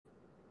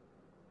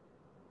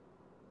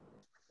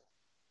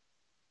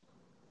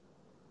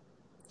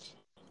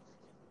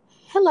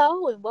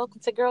Hello and welcome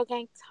to Girl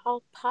Gang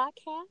Talk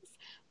Podcast.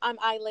 I'm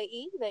Isla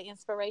E, the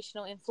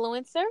inspirational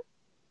influencer.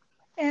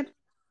 And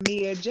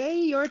Mia J,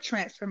 your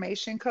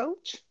transformation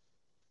coach.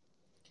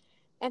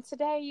 And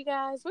today, you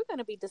guys, we're going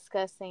to be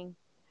discussing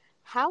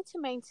how to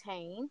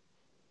maintain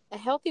a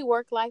healthy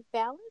work life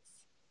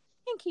balance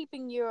and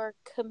keeping your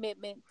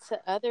commitment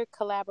to other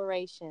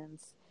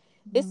collaborations.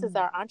 This is Mm,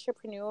 our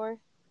entrepreneur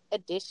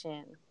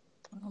edition.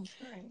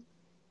 okay.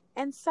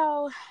 And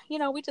so,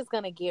 we're just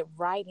going to get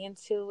right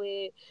into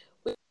it.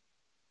 With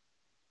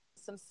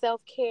some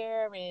self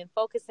care and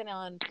focusing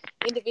on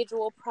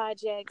individual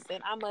projects.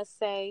 And I must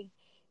say,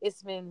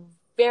 it's been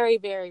very,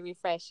 very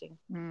refreshing.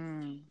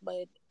 Mm,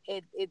 But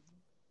it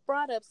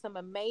brought up some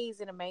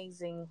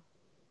amazing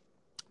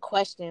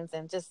questions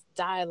and just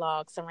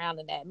dialogue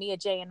surrounding that. Mia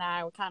J and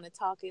I were kind of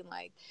talking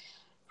like,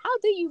 how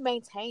do you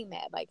maintain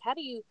that? Like, how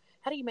do you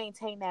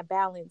maintain that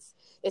balance,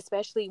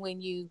 especially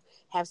when you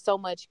have so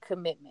much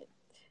commitment,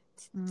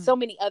 mm, so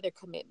many other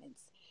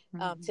commitments.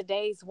 mm,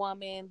 Today's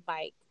woman,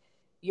 like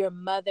your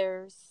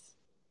mothers,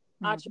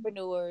 mm,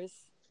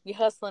 entrepreneurs, you're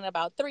hustling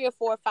about three or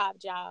four or five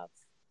jobs.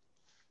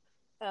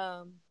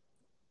 Um,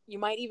 you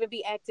might even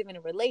be active in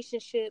a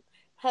relationship,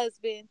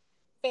 husband,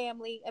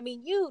 family. I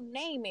mean, you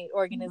name it, mm,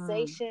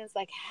 organizations.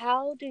 Like,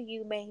 how do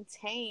you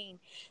maintain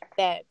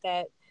that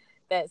that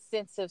that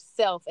sense of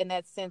self and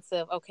that sense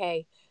of,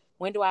 okay,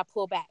 when do I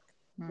pull back?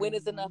 When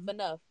is enough mm.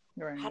 enough?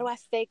 How Right. do I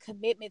stay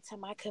commitment to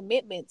my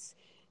commitments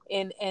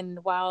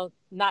and while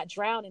not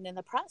drowning in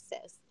the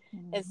process?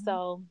 And Mm,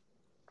 so,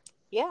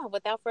 yeah,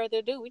 without further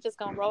ado, we're just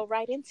gonna roll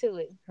right into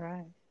it.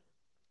 right.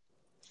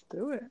 Let's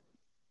do it.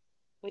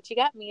 What you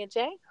got, Mia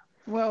J?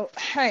 Well,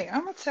 hey,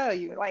 I'm gonna tell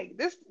you, like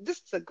this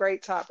is a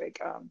great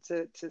topic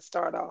to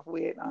start off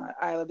with,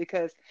 Isla,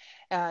 because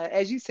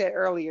as you said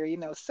earlier,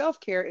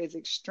 self-care is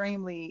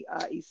extremely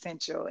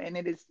essential and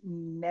it is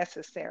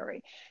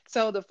necessary.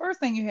 So the first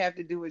thing you have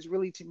to do is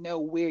really to know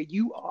where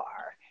you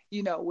are,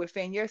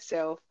 within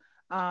yourself.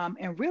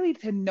 And really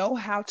to know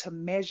how to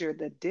measure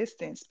the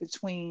distance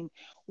between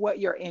what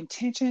your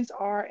intentions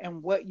are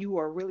and what you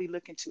are really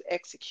looking to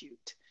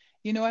execute.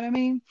 You know what I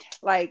mean?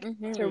 Like to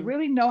Mm-hmm.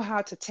 really know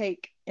how to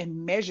take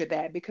and measure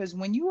that, because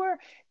when you are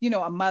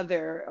a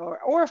mother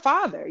or a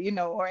father,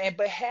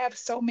 but have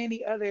so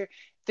many other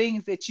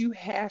things that you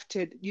have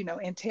to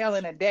entail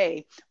in a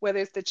day, whether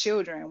it's the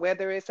children,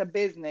 whether it's a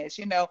business,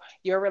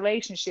 your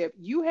relationship,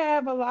 you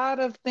have a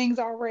lot of things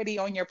already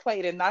on your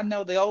plate. And I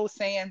know the old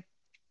saying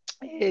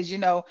is,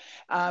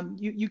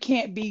 you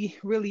can't be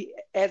really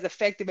as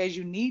effective as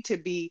you need to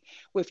be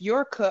with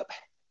your cup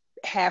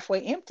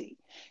halfway empty.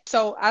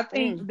 So I Mm.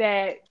 think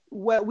that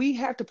what we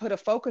have to put a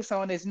focus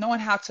on is knowing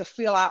how to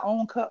fill our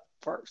own cup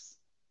first,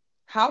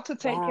 how to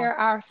take Wow. care of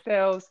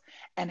ourselves,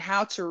 and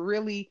how to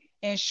really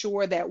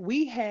ensure that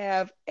we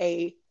have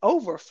a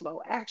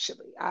overflow.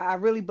 Actually, I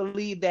really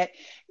believe that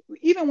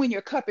even when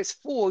your cup is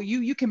full,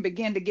 you can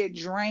begin to get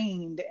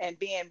drained and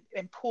being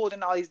and pulled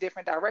in all these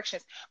different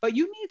directions. But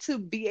you need to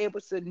be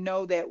able to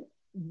know that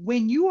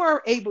when you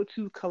are able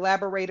to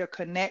collaborate or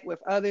connect with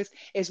others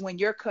is when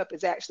your cup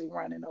is actually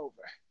running over.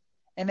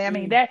 And I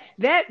mean Mm.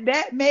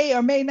 that may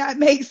or may not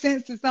make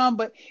sense to some,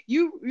 but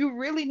you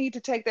really need to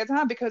take that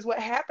time, because what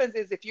happens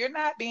is if you're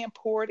not being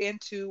poured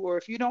into, or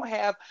if you don't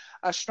have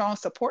a strong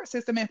support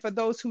system, and for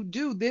those who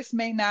do, this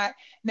may not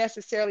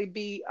necessarily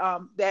be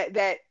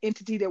that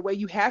entity that way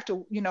you have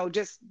to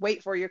just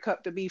wait for your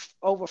cup to be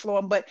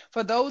overflowing. But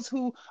for those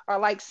who are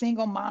like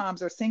single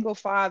moms or single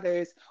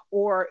fathers,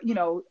 or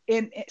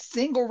in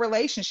single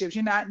relationships,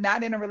 you're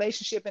not in a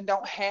relationship and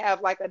don't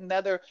have like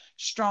another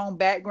strong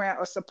background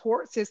or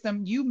support system,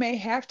 you may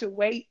have to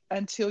wait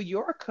until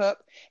your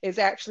cup is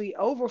actually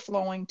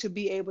overflowing to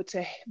be able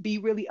to be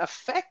really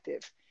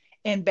effective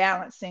in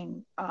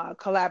balancing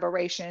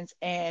collaborations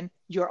and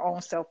your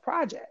own self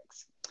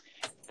projects.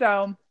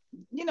 So,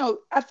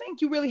 I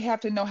think you really have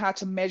to know how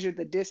to measure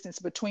the distance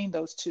between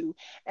those two.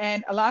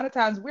 And a lot of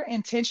times we're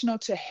intentional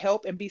to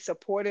help and be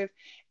supportive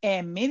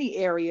in many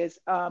areas,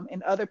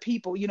 in other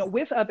people,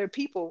 with other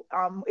people,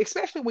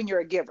 especially when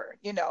you're a giver,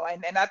 and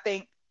I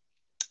think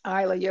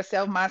Isla,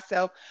 yourself,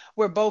 myself,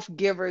 we're both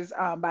givers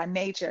by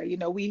nature.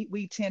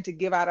 We tend to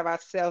give out of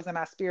ourselves and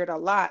our spirit a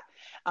lot.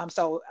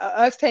 So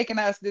us taking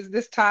us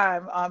this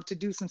time to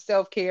do some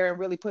self care and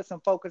really put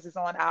some focuses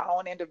on our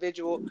own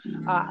individual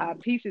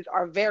pieces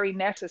are very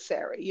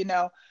necessary.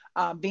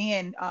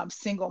 Being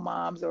single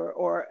moms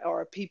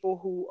or people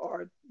who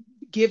are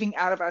giving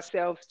out of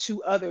ourselves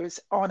to others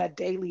on a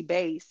daily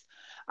basis.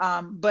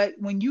 But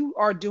when you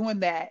are doing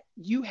that,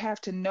 you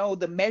have to know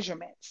the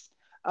measurements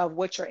of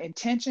what your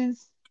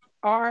intentions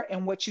are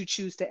and what you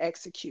choose to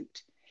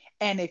execute.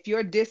 And if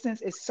your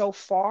distance is so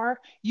far,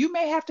 you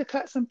may have to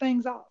cut some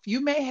things off. You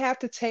may have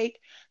to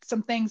take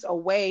some things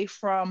away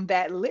from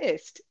that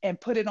list and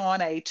put it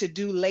on a to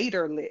do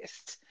later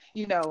list.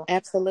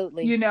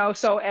 Absolutely.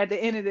 So at the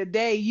end of the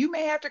day, you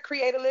may have to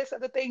create a list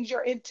of the things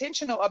you're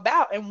intentional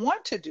about and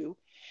want to do,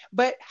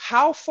 But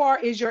how far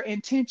is your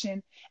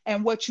intention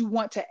and what you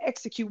want to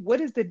execute? What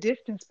is the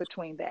distance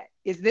between that?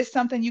 Is this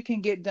something you can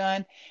get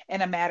done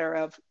in a matter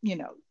of,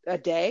 a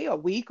day, a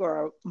week,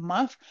 or a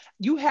month?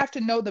 You have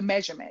to know the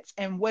measurements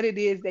and what it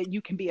is that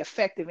you can be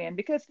effective in,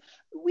 because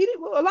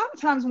a lot of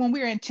times when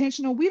we're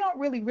intentional, we don't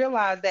really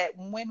realize that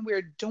when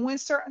we're doing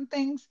certain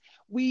things,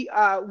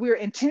 we're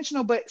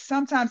intentional, but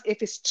sometimes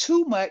if it's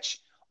too much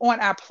on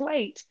our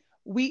plate,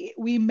 we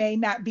may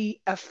not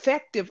be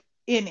effective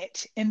in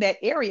it, in that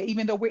area,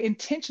 even though we're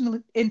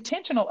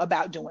intentional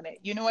about doing it.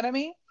 You know what I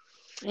mean?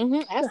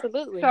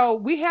 Absolutely. So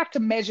we have to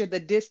measure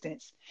the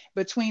distance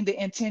between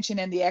the intention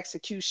and the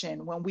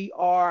execution when we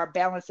are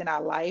balancing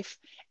our life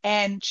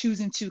and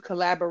choosing to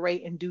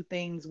collaborate and do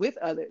things with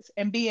others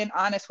and being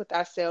honest with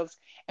ourselves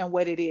and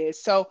what it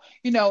is. So,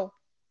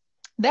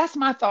 that's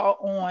my thought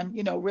on,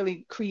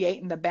 really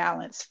creating the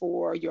balance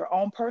for your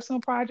own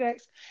personal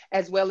projects,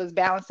 as well as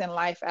balancing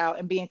life out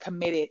and being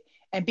committed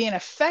and being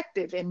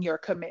effective in your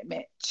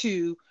commitment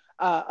to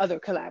other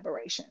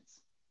collaborations.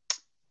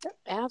 Yep.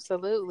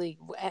 Absolutely.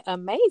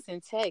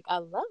 Amazing take. I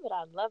love it.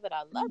 I love it.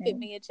 I love it. Mhm.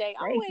 Mia J Thank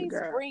you, always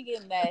girl.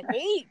 bringing that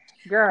heat.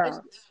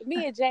 Girl.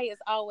 Mia J is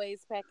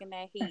always packing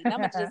that heat. And I'm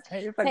gonna just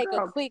It's a take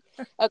girl.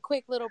 a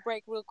quick little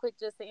break, real quick,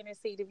 just to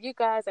intercede. If you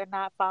guys are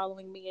not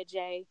following Mia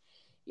J,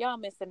 y'all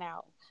missing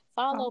out.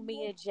 Follow Oh,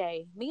 Mia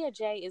J. Mia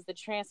J is the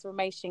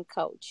transformation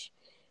coach.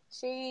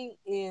 She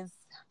is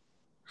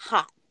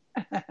hot.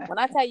 When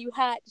I tell you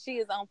hot, she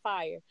is on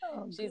fire.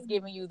 oh She's goodness.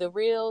 giving you the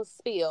real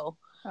spill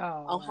Oh,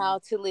 on how wow.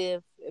 to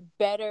live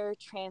better,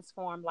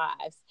 transform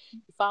lives.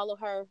 Follow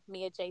her,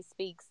 Mia J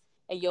Speaks,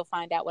 and you'll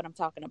find out what I'm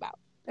talking about.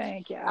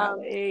 Thank you, Um,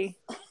 Ali.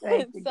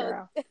 Thank you, so,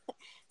 girl.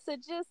 so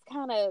just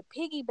kind of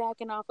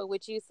piggybacking off of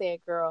what you said,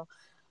 girl.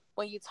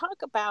 When you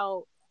talk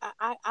about,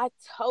 I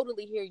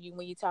totally hear you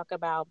when you talk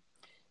about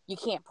you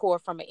can't pour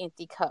from an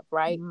empty cup,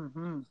 right?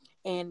 Hmm.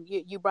 And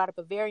you brought up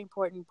a very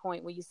important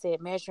point where you said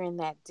measuring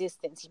that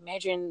distance,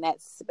 measuring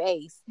that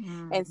space.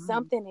 And Hmm.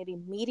 something that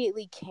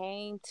immediately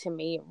came to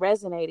me, it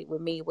resonated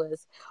with me,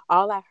 was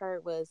all I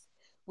heard was,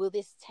 will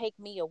this take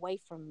me away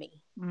from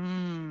me?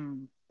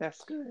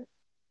 That's good.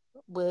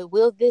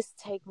 Will this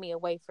take me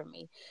away from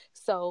me?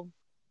 So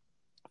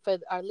for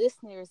our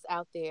listeners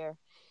out there,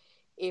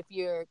 if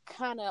you're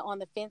kind of on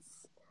the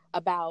fence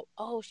about,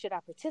 oh, should I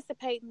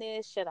participate in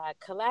this, should I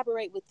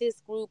collaborate with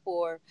this group,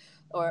 or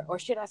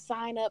should I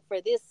sign up for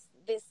this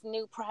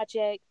new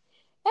project,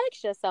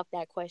 ask yourself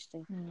that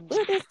question.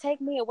 Will Mm. this take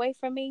me away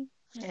from me?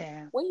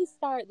 Yeah. When you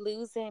start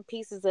losing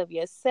pieces of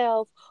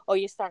yourself, or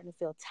you're starting to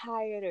feel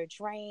tired or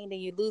drained,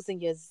 and you're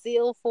losing your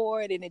zeal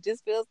for it, and it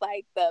just feels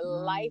like the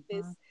life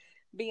is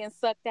Hmm. being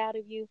sucked out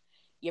of you,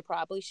 you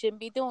probably shouldn't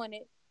be doing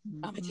it.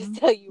 I'm gonna just Hmm.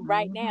 tell you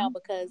right now, Hmm.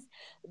 because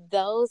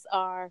those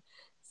are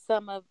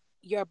some of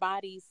your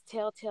body's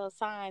telltale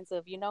signs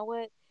of, you know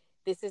what,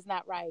 this is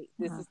not right,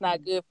 this is not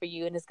Hmm. good for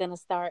you, and it's going to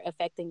start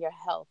affecting your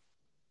health.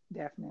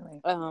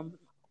 Definitely. um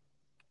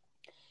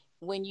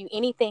when you,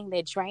 anything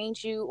that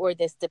drains you or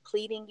that's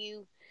depleting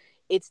you,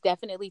 it's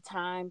definitely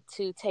time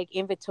to take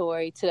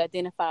inventory to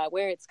identify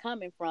where it's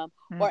coming from.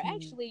 Or Hmm.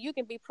 actually, you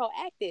can be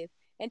proactive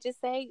and just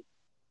say,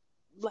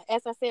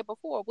 as I said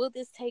before, will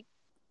this take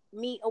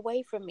me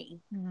away from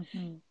me?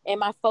 Hmm.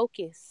 Am I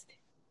focused?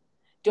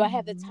 Do I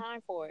have the Hmm.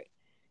 time for it?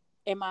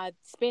 Am I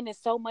spending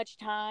so much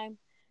time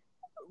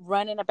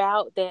running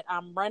about that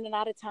I'm running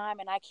out of time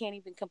and I can't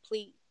even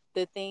complete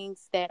the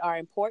things that are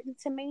important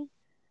to me?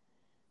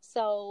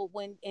 So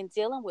when in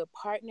dealing with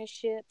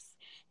partnerships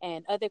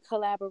and other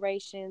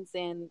collaborations,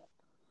 and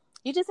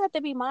you just have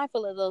to be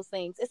mindful of those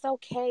things. It's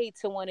okay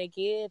to want to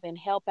give and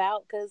help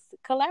out, because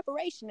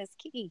collaboration is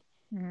key.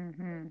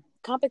 Hmm.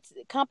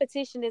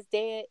 Competition is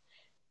dead.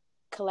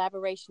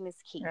 Collaboration is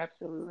key.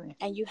 Absolutely.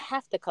 And you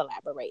have to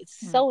collaborate.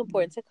 It's so Hmm.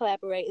 important to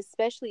collaborate,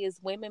 especially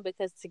as women,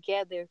 because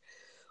together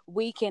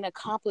we can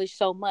accomplish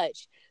so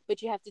much.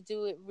 But you have to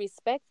do it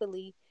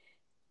respectfully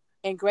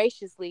and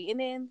graciously. And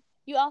then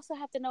you also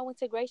have to know when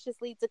to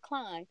graciously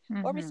decline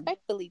or Hmm.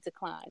 respectfully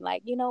decline.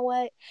 Like, you know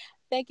what?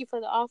 Thank you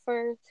for the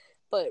offer,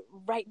 but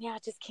right now I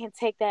just can't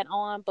take that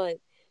on. But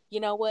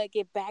you know what?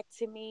 Get back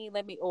to me.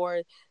 Let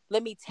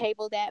me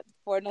table that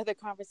for another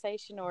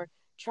conversation, or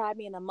try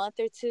me in a month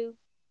or two,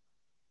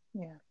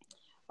 Yeah.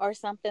 or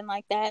something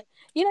like that.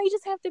 You know, you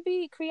just have to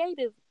be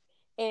creative,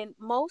 and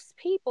most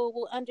people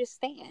will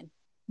understand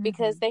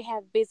because Hmm. they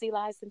have busy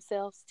lives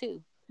themselves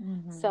too.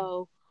 Hmm.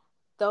 So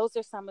those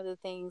are some of the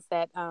things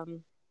that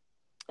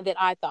that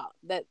I thought,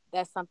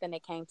 that's something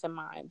that came to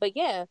mind. But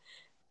yeah,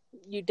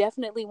 you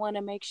definitely want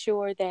to make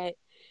sure that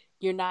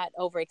you're not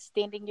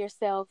overextending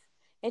yourself,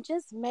 and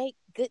just make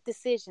good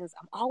decisions.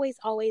 I'm always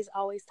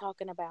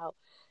talking about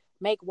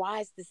make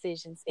wise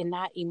decisions and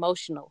not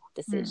emotional Hmm.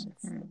 decisions.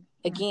 Hmm.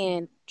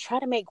 Again, try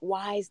to make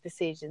wise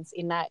decisions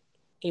and not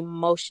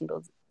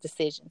emotional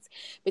decisions,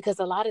 because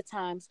a lot of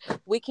times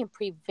we can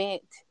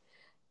prevent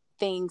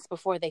things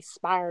before they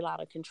spiral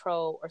out of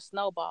control or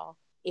snowball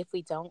if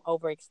we don't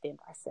overextend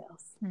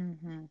ourselves.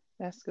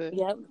 That's good.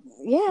 Yep.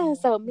 Yeah. Yeah,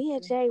 So that's Mia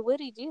good. J, what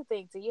did you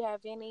think? Do you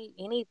have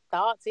any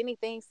thoughts, any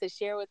things to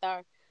share with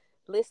our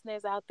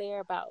listeners out there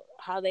about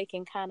how they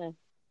can kind of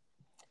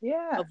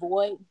Yeah.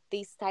 avoid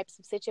these types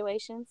of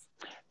situations?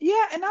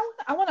 Yeah, and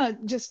I want to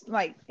just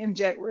like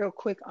inject real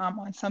quick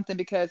on something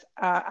because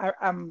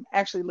I'm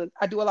actually look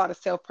I do a lot of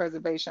self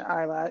preservation.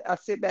 I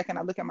sit back and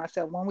I look at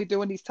myself when we're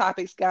doing these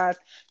topics, guys.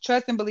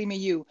 Trust and believe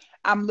me,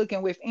 I'm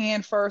looking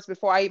within first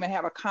before I even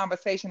have a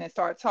conversation and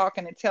start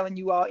talking and telling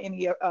you all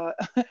any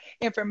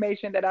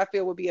information that I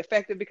feel will be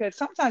effective. Because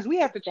sometimes we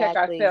have to check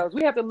Exactly. ourselves.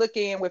 We have to look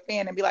in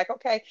within and be like,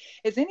 okay,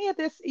 is any of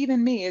this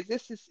even me? Is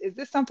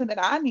this something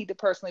that I need to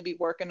personally be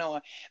working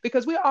on?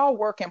 Because we're all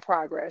work in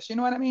progress. You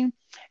know what I mean?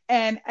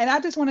 And I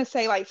just want to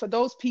say, like, for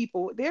those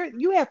people there,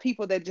 you have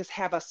people that just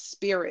have a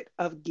spirit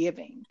of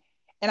giving.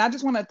 And I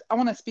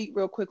want to speak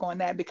real quick on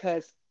that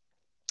because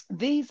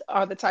these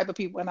are the type of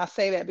people, and I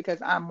say that because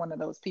I'm one of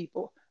those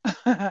people.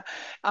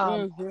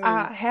 Mm-hmm.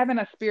 Having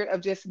a spirit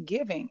of just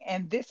giving,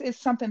 and this is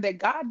something that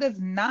God does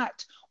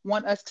not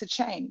want us to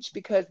change,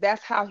 because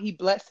that's how He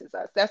blesses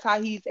us. That's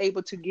how He's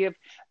able to give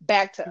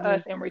back to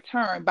us Hmm. in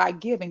return, by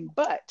giving.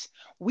 But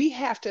we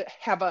have to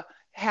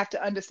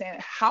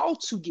understand how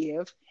to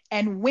give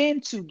and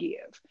when to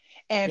give.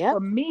 And Yep. for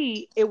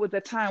me, it was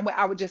a time where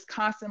I would just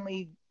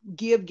constantly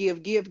give,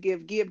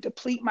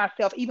 deplete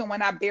myself, even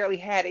when I barely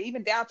had it,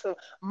 even down to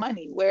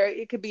money, where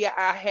it could be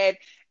I had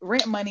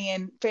rent money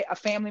and a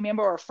family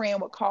member or a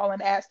friend would call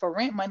and ask for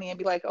rent money and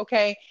be like,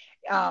 okay,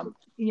 can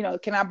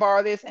I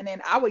borrow this? And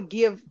then I would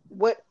give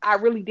what I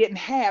really didn't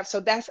have. So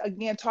that's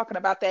again talking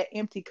about that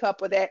empty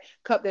cup, or that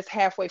cup that's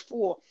halfway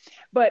full.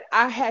 But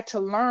I had to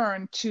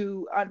learn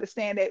to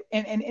understand that,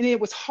 and it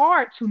was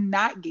hard to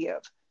not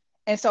give.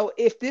 And so,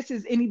 if this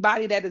is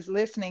anybody that is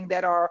listening,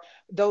 that are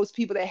those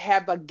people that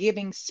have a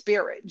giving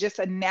spirit, just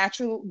a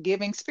natural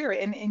giving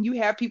spirit. And you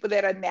have people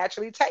that are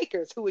naturally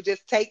takers who would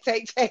just take,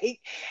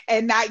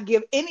 and not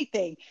give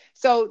anything.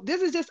 So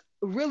this is just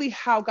really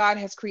how God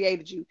has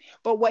created you.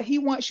 But what He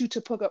wants you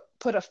to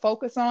put a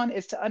focus on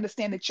is to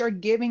understand that your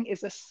giving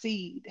is a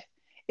seed.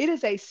 It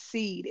is a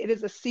seed. It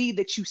is a seed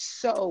that you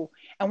sow.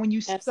 And when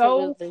you sow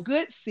Absolutely.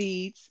 good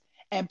seeds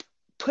and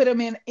put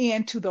them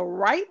into the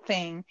right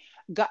thing,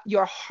 God,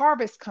 your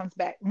harvest comes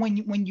back. When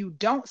you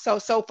don't sow.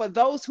 So for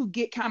those who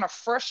get kind of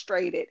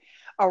frustrated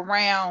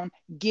around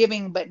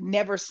giving but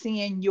never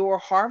seeing your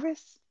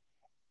harvest,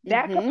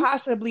 that could Mm-hmm.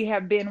 possibly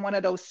have been one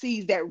of those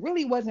seeds that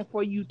really wasn't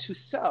for you to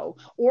sow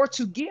or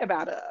to give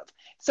out of.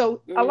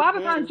 So a lot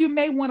of Mm-hmm. times you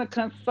may want to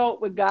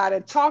consult with God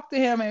and talk to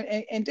Him,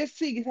 and just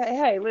see, say,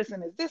 hey,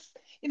 listen, is this,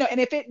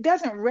 and if it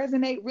doesn't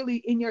resonate really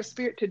in your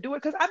spirit to do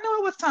it, because I know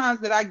it was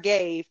times that I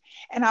gave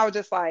and I was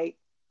just like,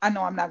 I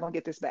know I'm not going to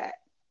get this back.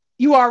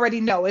 You already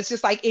know, it's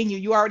just like in you.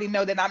 You already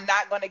know that I'm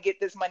not going to get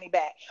this money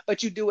back,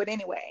 but you do it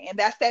anyway. And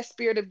that's that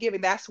spirit of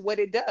giving. That's what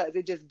it does.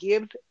 It just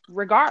gives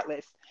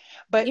regardless.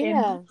 But in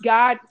Yeah.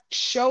 God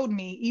showed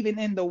me, even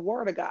in the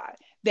Word of God,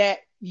 that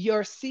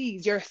your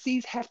seeds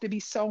have to be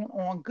sown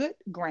on good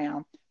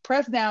ground,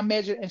 pressed down,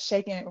 measured, and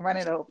shaken and run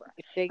it over.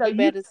 So You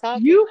better talk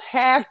it. you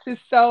have to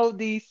sow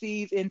these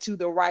seeds into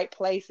the right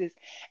places,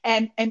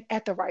 and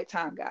at the right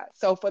time, God.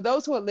 So for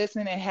those who are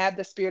listening and have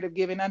the spirit of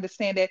giving,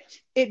 understand that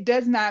it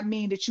does not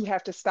mean that you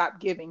have to stop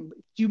giving.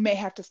 You may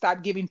have to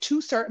stop giving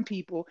to certain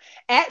people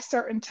at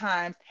certain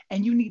times,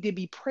 and you need to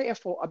be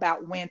prayerful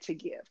about when to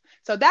give.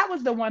 So that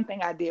was the one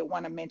thing I did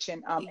want to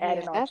mention, Yeah.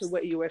 adding on to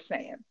what you were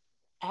saying.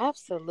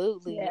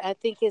 Absolutely. Yeah. I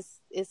think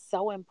it's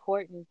so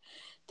important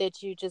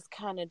that you just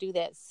kind of do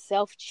that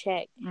self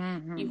check. You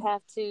Mm-hmm.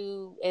 have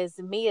to, as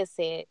Mia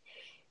said,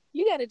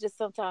 you got to just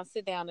sometimes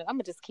sit down and I'm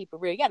gonna just keep it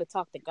real. You got to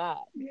talk to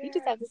God. You just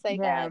Yeah. have to say,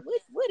 God,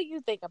 Yes. what do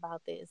you think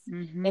about this? If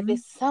Mm-hmm.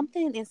 it's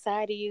something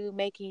inside of you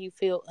making you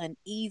feel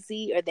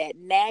uneasy, or that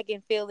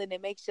nagging feeling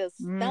that makes your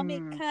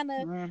stomach Mm-hmm. kind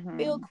of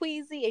feel Mm-hmm.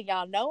 queasy, and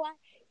y'all know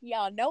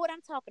what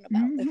I'm talking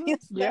about. If Mm-hmm. your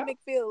Yeah. stomach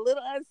feel a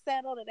little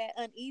unsettled, or that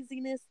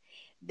uneasiness,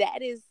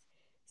 that is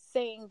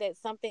saying that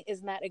something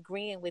is not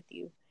agreeing with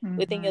you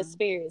within your Mm-hmm.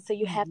 spirit. So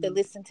you have to Mm-hmm.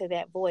 listen to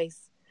that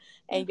voice,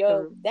 and your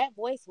Absolutely. that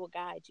voice will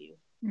guide you.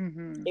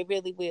 Mm-hmm. It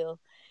really will.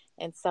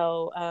 And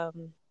so,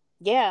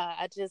 yeah,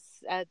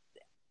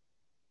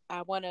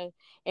 I want to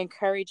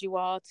encourage you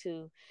all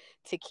to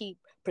keep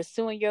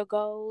pursuing your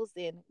goals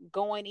and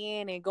going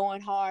in and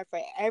going hard for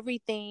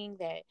everything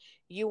that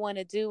you want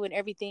to do and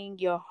everything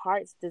your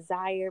heart's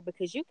desire,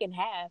 because you can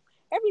have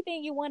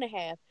everything you want to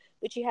have,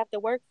 but you have to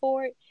work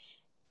for it,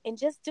 and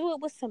just do it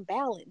with some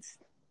balance.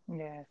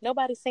 Yes.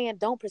 Nobody's saying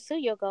don't pursue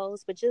your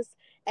goals, but just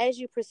as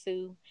you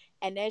pursue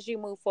and as you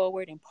move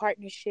forward in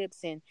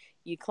partnerships, and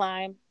you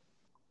climb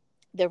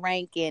the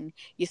rank and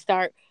you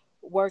start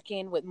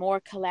working with more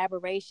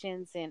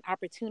collaborations and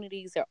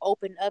opportunities are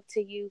open up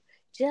to you,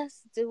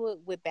 just do it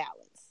with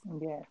balance.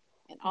 Yes.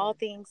 And all Yes.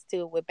 things,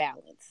 do it with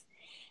balance.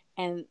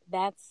 And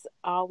that's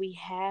all we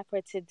have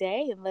for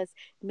today. Unless,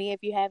 me,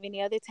 if you have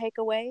any other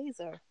takeaways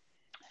or.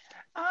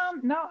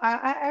 No,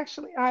 I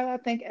actually, I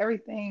think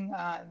everything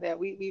that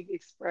we've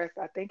expressed,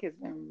 I think has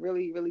been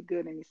really, really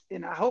good,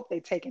 and I hope they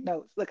taking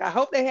notes. Look, I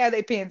hope they have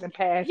their pens and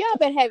pads. Y'all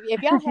better have,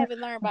 if y'all haven't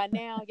learned by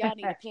now, y'all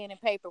need a pen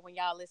and paper when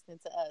y'all listening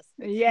to us,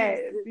 because Yes,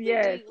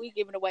 yes. we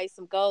giving away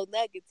some gold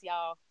nuggets,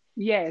 y'all.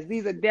 Yes,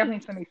 these are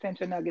definitely some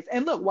essential nuggets.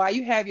 And look, while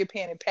you have your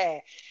pen and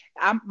pad,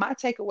 my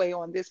takeaway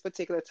on this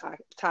particular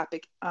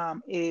topic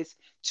is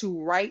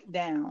to write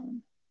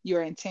down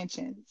your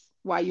intentions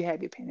while you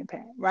have your pen and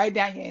pad. Write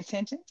down your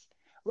intentions,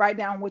 write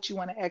down what you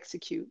want to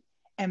execute,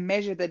 and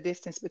measure the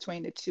distance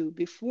between the two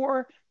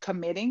before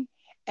committing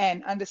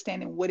and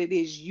understanding what it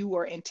is you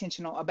are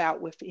intentional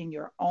about within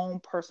your own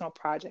personal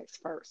projects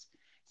first.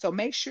 So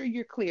make sure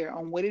you're clear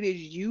on what it is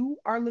you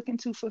are looking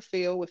to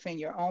fulfill within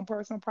your own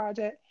personal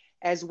project,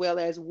 as well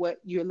as what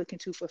you're looking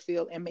to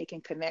fulfill and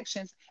making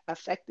connections,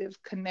 effective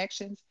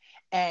connections.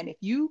 And if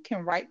you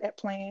can write that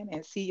plan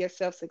and see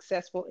yourself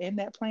successful in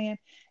that plan,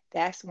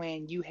 that's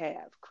when you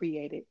have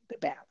created the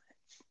balance.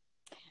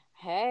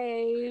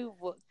 Hey,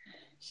 well,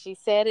 she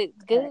said it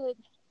Hey, good.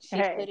 She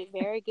put hey, it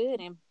very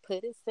good and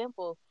put it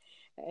simple.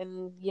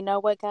 And you know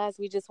what, guys?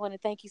 We just want to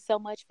thank you so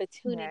much for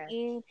tuning yes,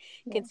 in.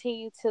 yes,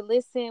 Continue to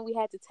listen. We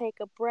had to take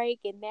a break,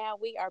 and now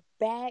we are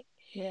back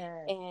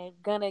yes, and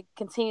gonna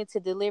continue to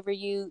deliver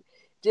you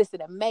just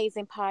an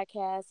amazing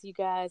podcast, you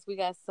guys. We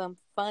got some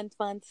fun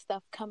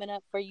stuff coming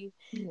up for you.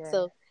 yes,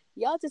 So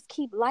y'all just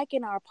keep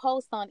liking our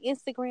posts on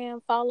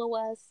Instagram, follow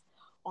us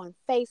on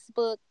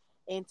Facebook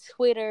and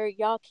Twitter.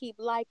 Y'all keep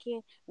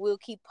liking, we'll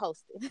keep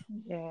posting.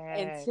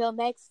 yes. Until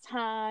next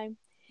time,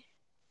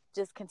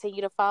 just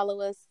continue to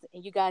follow us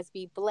and you guys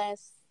be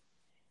blessed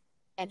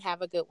and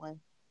have a good one.